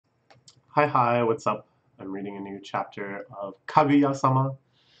Hi, what's up? I'm reading a new chapter of Kaguya-sama.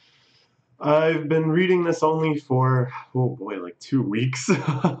 I've been reading this only for, oh boy, like 2 weeks.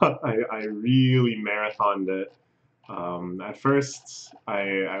 I really marathoned it. At first,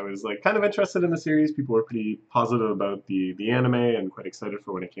 I was like kind of interested in the series. People were pretty positive about the anime and quite excited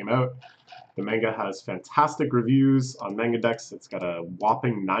for when it came out. The manga has fantastic reviews on MangaDex. It's got a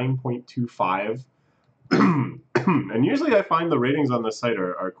whopping 9.25. And usually I find the ratings on the site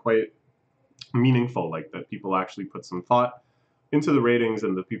are quite meaningful, like that people actually put some thought into the ratings,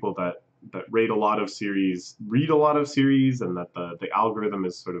 and the people that rate a lot of series read a lot of series, and that the algorithm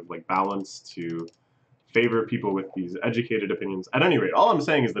is sort of like balanced to favor people with these educated opinions. At any rate, all I'm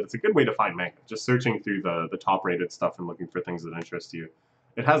saying is that it's a good way to find manga. Just searching through the top rated stuff and looking for things that interest you.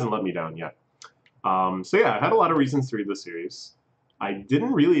 It hasn't let me down yet. So yeah, I had a lot of reasons to read the series. I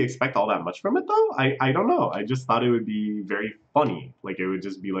didn't really expect all that much from it though. I don't know. I just thought it would be very funny. Like it would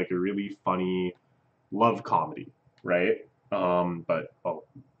just be like a really funny love comedy, right? But oh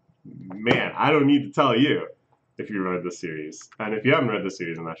man, I don't need to tell you if you read the series. And if you haven't read the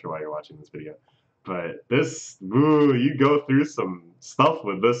series, I'm not sure why you're watching this video. But this, ooh, you go through some stuff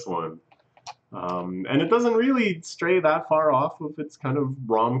with this one. And it doesn't really stray that far off of its kind of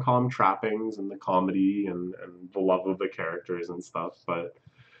rom-com trappings and the comedy and the love of the characters and stuff, but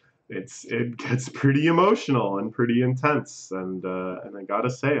it gets pretty emotional and pretty intense, and I gotta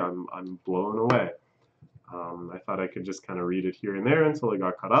say I'm blown away. I thought I could just kind of read it here and there until I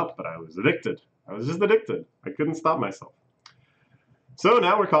got caught up, but I was addicted. I was just addicted. I couldn't stop myself. So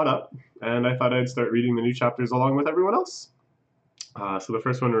now we're caught up, and I thought I'd start reading the new chapters along with everyone else. So the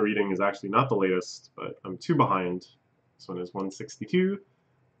first one we're reading is actually not the latest, but I'm 2 behind. This one is 162.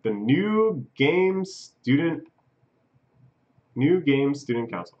 The New Game Student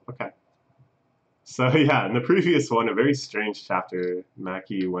Council. Okay. So yeah, in the previous one, a very strange chapter,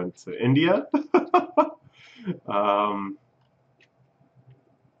 Maki went to India. um,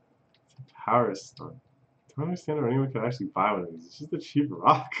 Power Stone. I don't understand how anyone could actually buy one of these. It's just a cheap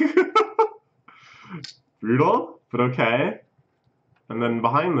rock. Brutal, but okay. And then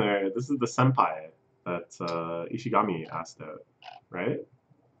behind there, this is the senpai that Ishigami asked out, right?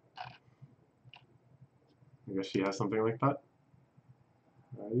 I guess she has something like that.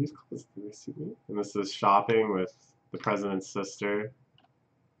 These clothes, do they suit me? And this is shopping with the president's sister.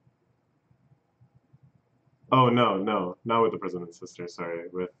 Oh, no, not with the president's sister, sorry,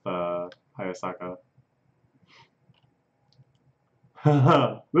 with Hayasaka.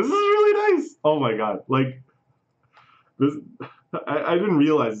 This is really nice! Oh my god, like, this, I didn't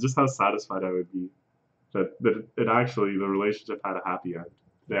realize just how satisfied I would be that it actually, the relationship had a happy end.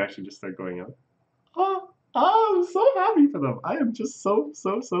 They actually just start going out. I'm so happy for them. I am just so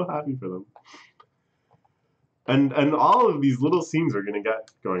happy for them. And all of these little scenes we're gonna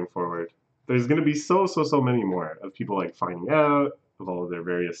get going forward. There's gonna be so many more of people like finding out of all of their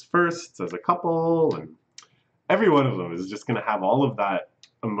various firsts as a couple, and every one of them is just gonna have all of that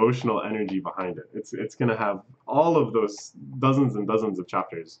emotional energy behind it. It's gonna have all of those dozens and dozens of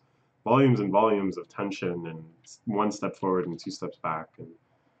chapters, volumes and volumes of tension, and one step forward and two steps back, and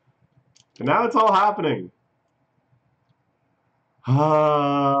now it's all happening.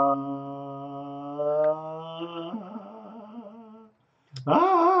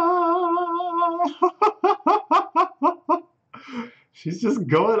 She's just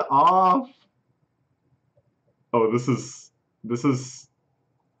going off. Oh, this is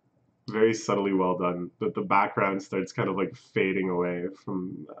very subtly well done. That the background starts kind of like fading away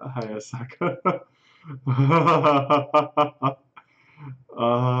from Hayasaka.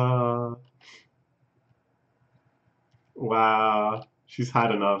 uh, wow, she's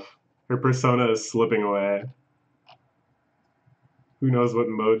had enough. Her persona is slipping away. Who knows what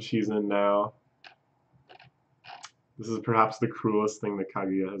mode she's in now? This is perhaps the cruelest thing that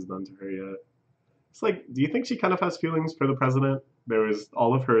Kaguya has done to her yet. It's like, do you think she kind of has feelings for the president? There was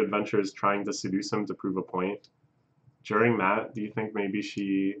all of her adventures trying to seduce him to prove a point. During that, do you think maybe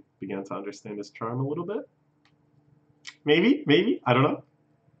she began to understand his charm a little bit? Maybe, I don't know.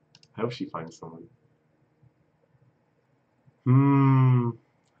 I hope she finds someone.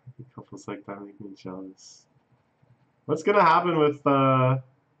 Couples like that make me jealous. What's gonna happen with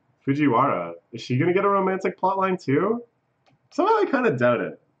Fujiwara? Is she gonna get a romantic plotline too? Somehow I kind of doubt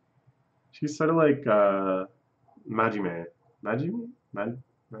it. She's sort of like Majime. Majime?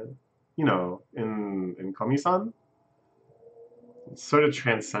 You know, in Komi-san? It's sort of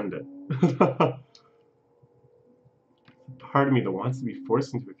transcendent. Part of me that wants to be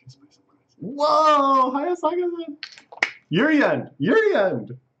forced into a kiss by someone else. Whoa! Hayasaka-san!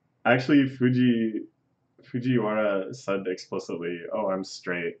 Yurien! Actually, Fujiwara said explicitly, "Oh, I'm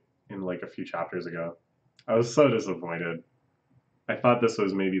straight," in like a few chapters ago. I was so disappointed. I thought this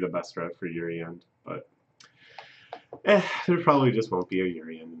was maybe the best route for Yuri end, but there probably just won't be a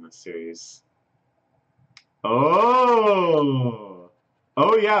Yuri end in this series. Oh!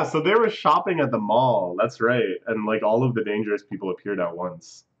 Oh yeah, so they were shopping at the mall. That's right. And like all of the dangerous people appeared at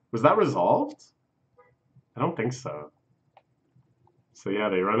once. Was that resolved? I don't think so. So yeah,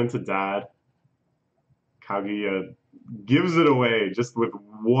 they run into Dad. Kaguya gives it away just with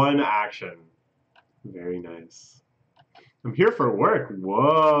one action. Very nice. I'm here for work.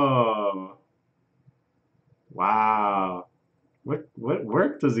 Whoa. Wow. What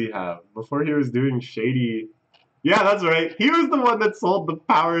work does he have? Before he was doing shady. Yeah, that's right. He was the one that sold the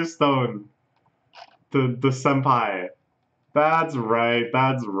Power Stone to the senpai. That's right.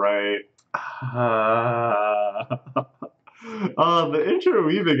 That's right. The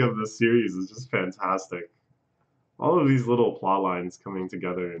interweaving of this series is just fantastic. All of these little plot lines coming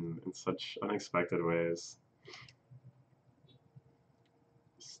together in such unexpected ways.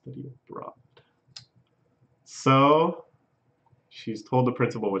 Study abroad. So, she's told the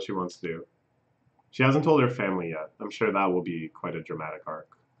principal what she wants to do. She hasn't told her family yet. I'm sure that will be quite a dramatic arc.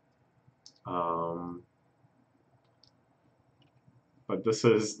 But this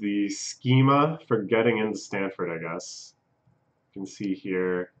is the schema for getting into Stanford, I guess. You can see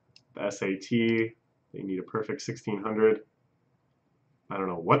here the SAT. They need a perfect 1600. I don't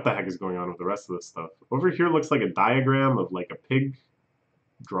know what the heck is going on with the rest of this stuff. Over here looks like a diagram of like a pig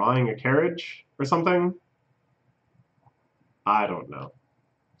drawing a carriage or something. I don't know.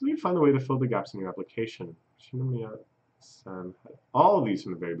 So you find a way to fill the gaps in your application. Sam had all of these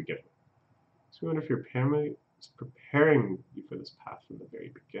from the very beginning. So I wonder if your parent is preparing you for this path from the very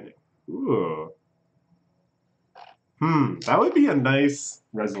beginning. Ooh. That would be a nice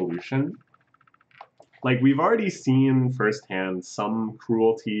resolution. Like, we've already seen firsthand some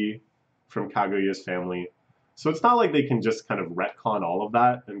cruelty from Kaguya's family. So it's not like they can just kind of retcon all of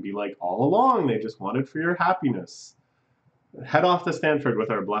that and be like, all along, they just wanted for your happiness. Head off to Stanford with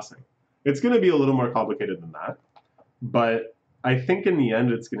our blessing. It's going to be a little more complicated than that. But I think in the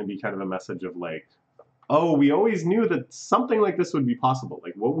end, it's going to be kind of a message of like, oh, we always knew that something like this would be possible.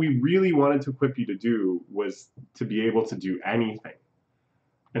 Like, what we really wanted to equip you to do was to be able to do anything.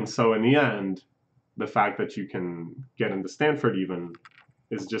 And so in the end, the fact that you can get into Stanford even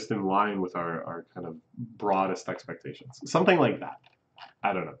is just in line with our kind of broadest expectations. Something like that.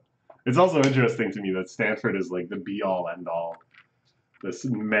 I don't know. It's also interesting to me that Stanford is like the be-all, end-all, this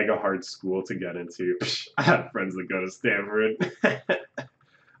mega hard school to get into. I have friends that go to Stanford.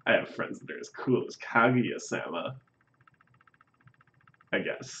 I have friends that are as cool as Kaguya-sama. I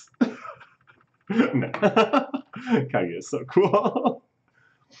guess. No. Kaguya's so cool.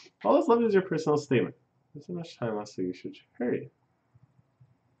 All that's left is your personal statement. There's so much time left, so you should hurry.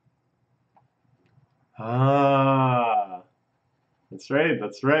 Ah, that's right,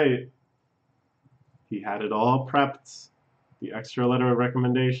 that's right. He had it all prepped. The extra letter of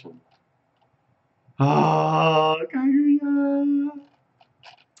recommendation. Ah, Kaguya!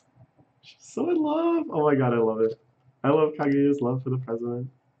 She's so in love. Oh my god, I love it. I love Kaguya's love for the president.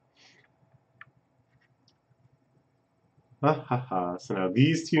 Ha ha ha. So now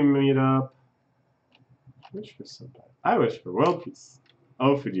these two meet up. Wish for somebody. I wish for world peace.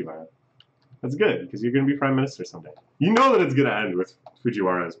 Oh, Fujiwara. That's good, because you're going to be prime minister someday. You know that it's going to end with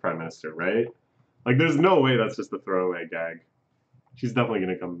Fujiwara as prime minister, right? Like, there's no way that's just a throwaway gag. She's definitely going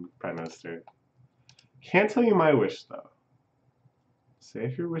to become prime minister. Can't tell you my wish, though. Say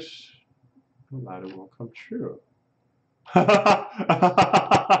if your wish aloud, it won't come true. Okay,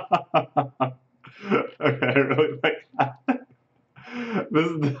 I really like that.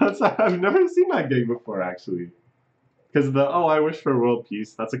 I've never seen that gag before, actually. Because oh, I wish for world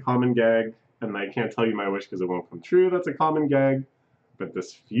peace, that's a common gag. And I can't tell you my wish because it won't come true, that's a common gag. But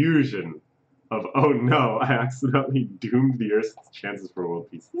this fusion of, oh no, I accidentally doomed the Earth's chances for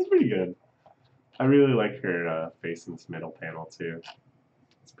world peace. That's pretty good. I really like her face in this middle panel, too.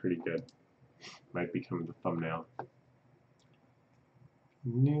 It's pretty good. Might become the thumbnail.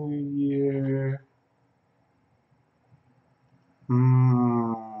 New Year.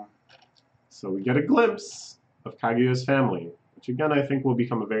 So we get a glimpse of Kaguya's family, which again I think will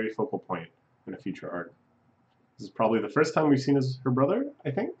become a very focal point in a future arc. This is probably the first time we've seen her brother,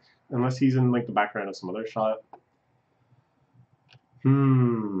 I think, unless he's in like the background of some other shot.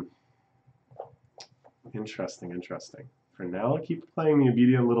 Interesting, interesting. For now, I'll keep playing the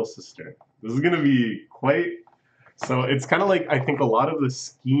obedient little sister. This is gonna be quite. So it's kind of like I think a lot of the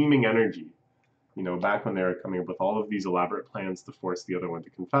scheming energy, you know, back when they were coming up with all of these elaborate plans to force the other one to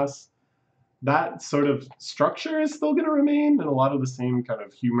confess. that sort of structure is still going to remain, and a lot of the same kind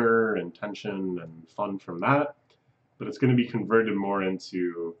of humor and tension and fun from that, but it's going to be converted more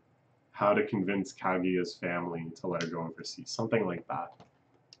into how to convince Kaguya's family to let her go overseas, something like that.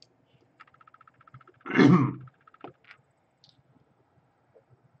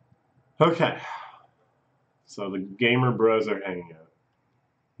 Okay, so the gamer bros are hanging out.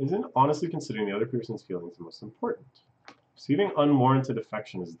 Isn't honestly considering the other person's feelings the most important? Receiving unwarranted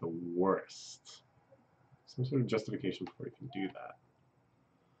affection is the worst. Some sort of justification before you can do that.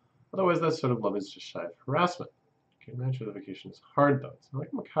 Otherwise, that sort of love is just shy of harassment. Okay, natural vacation is hard though. It's not like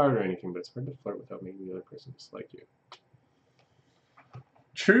I'm a coward or anything, but it's hard to flirt without making the other person dislike you.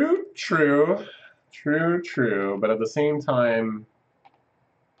 True, true, true, true, but at the same time,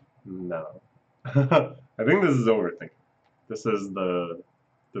 no. I think this is overthinking. This is the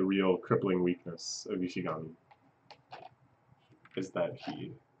real crippling weakness of Ishigami, is that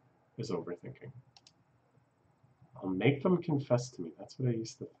he is overthinking. I'll make them confess to me. That's what I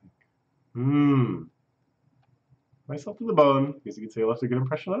used to think. Myself to the bone, because you could say I left a good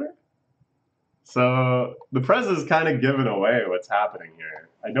impression on her. So the press is kind of giving away what's happening here.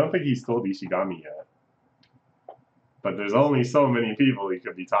 I don't think he's told Ishigami yet. But there's only so many people he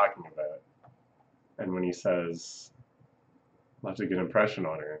could be talking about. And when he says, left a good impression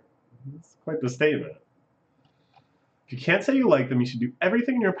on her, it's quite the statement. If you can't say you like them, you should do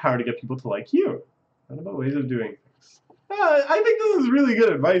everything in your power to get people to like you. What about ways of doing things? I think this is really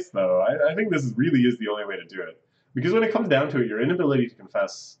good advice, though. I think this really is the only way to do it. Because when it comes down to it, your inability to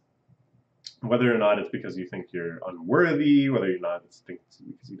confess, whether or not it's because you think you're unworthy, whether or not it's because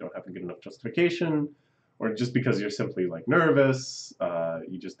you don't have a good enough justification, or just because you're simply like nervous,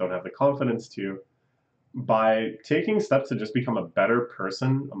 you just don't have the confidence to, by taking steps to just become a better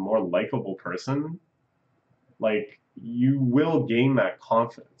person, a more likable person, like, you will gain that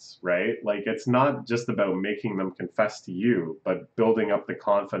confidence, right? Like, it's not just about making them confess to you, but building up the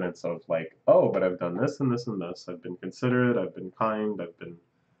confidence of like, oh, but I've done this and this and this. I've been considerate, I've been kind, I've been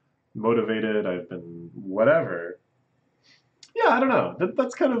motivated, I've been whatever. Yeah, I don't know.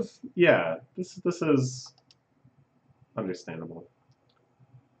 That's kind of, yeah, this is understandable.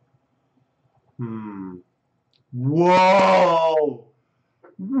 Whoa!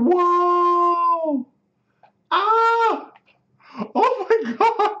 Whoa! Ah! Oh my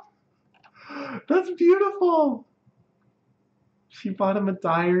god! That's beautiful! She bought him a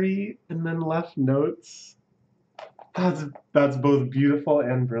diary and then left notes. That's both beautiful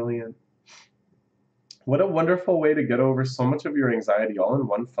and brilliant. What a wonderful way to get over so much of your anxiety all in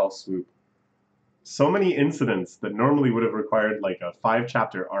one fell swoop. So many incidents that normally would have required like a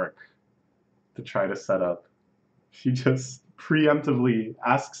 5-chapter arc to try to set up. She just preemptively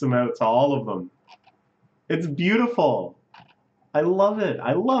asks him out to all of them. It's beautiful. I love it.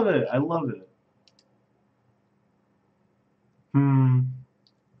 I love it. I love it.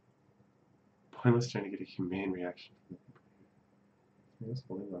 Pointless trying to get a humane reaction from the people. I'm just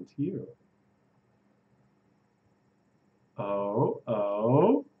holding on to you.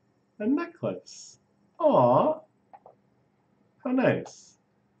 Oh, a necklace. Aw, how nice.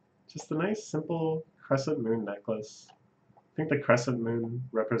 Just a nice, simple crescent moon necklace. I think the crescent moon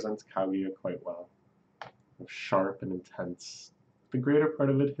represents Kaguya quite well. Sharp and intense. The greater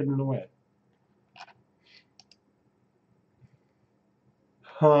part of it hidden away.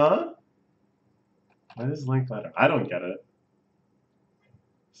 Huh? What is link letter? I don't get it.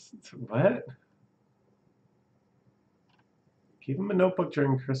 What? Gave him a notebook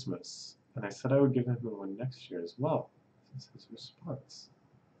during Christmas, and I said I would give him one next year as well. This is his response.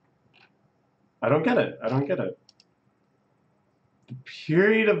 I don't get it. I don't get it. The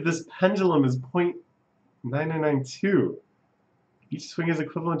period of this pendulum is 0.9992. Each swing is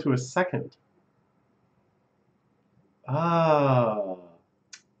equivalent to a second. Ah.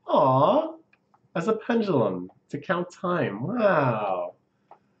 Aw. As a pendulum to count time. Wow.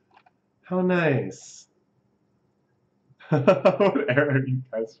 How nice. What era are you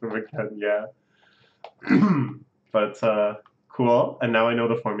guys from again? Yeah. But cool. And now I know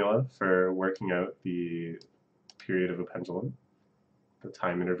the formula for working out the period of a pendulum. The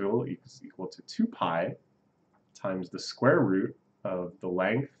time interval is equal to 2 pi times the square root of the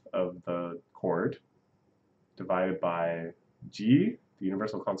length of the cord divided by g, the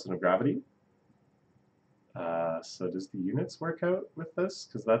universal constant of gravity. So does the units work out with this?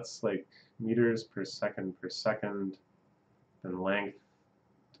 Because that's like meters per second, then length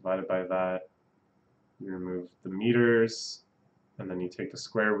divided by that. You remove the meters, and then you take the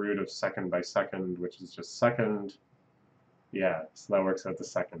square root of second by second, which is just second. Yeah, so that works out to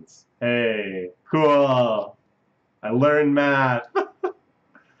seconds. Hey, cool! I learned math!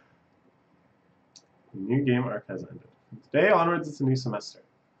 The new game arc has ended. From today onwards, it's a new semester.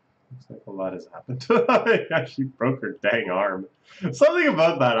 Looks like a lot has happened. Yeah, she broke her dang arm. Something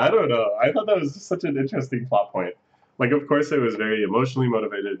about that, I don't know. I thought that was just such an interesting plot point. Like, of course, it was very emotionally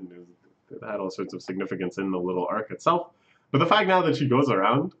motivated, and it had all sorts of significance in the little arc itself. But the fact now that she goes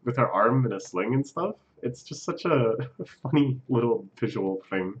around with her arm in a sling and stuff, it's just such a funny little visual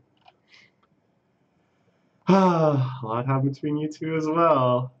thing. A lot happened between you two as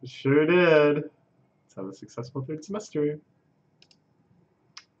well. It sure did. Let's have a successful third semester.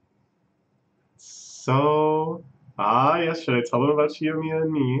 So, yes, should I tell them about Shinomiya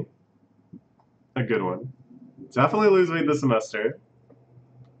and me? A good one. Definitely lose weight this semester.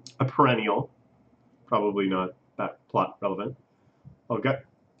 A perennial. Probably not that plot relevant. I'll get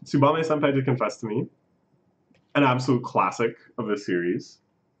Tsubame Senpai to confess to me. An absolute classic of the series.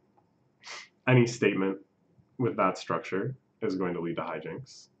 Any statement with that structure is going to lead to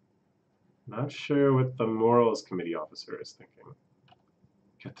hijinks. Not sure what the morals committee officer is thinking.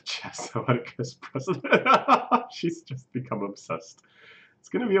 Get the chest out of Chris president. She's just become obsessed. It's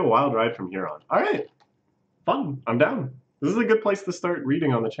going to be a wild ride from here on. All right. Fun. I'm down. This is a good place to start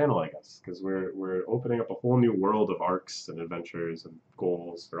reading on the channel, I guess, because we're opening up a whole new world of arcs and adventures and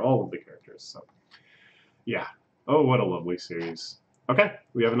goals for all of the characters. So, yeah. Oh, what a lovely series. Okay,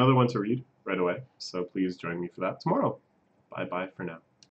 we have another one to read right away, so please join me for that tomorrow. Bye-bye for now.